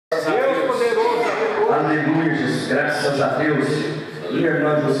Aleluia, Jesus. Graças a Deus. Minha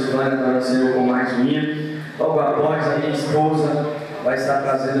irmã Jozivania está na Senhor com mais minha. Logo após, a minha esposa vai estar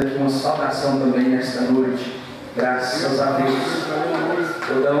trazendo aqui uma saudação também nesta noite. Graças a Deus.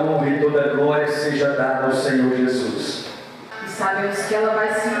 Toda honra e toda glória seja dada ao Senhor Jesus. E sabemos que ela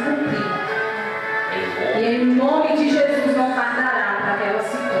vai se cumprir. E em nome de Jesus não tardará para que ela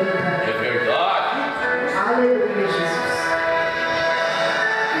se cumpra.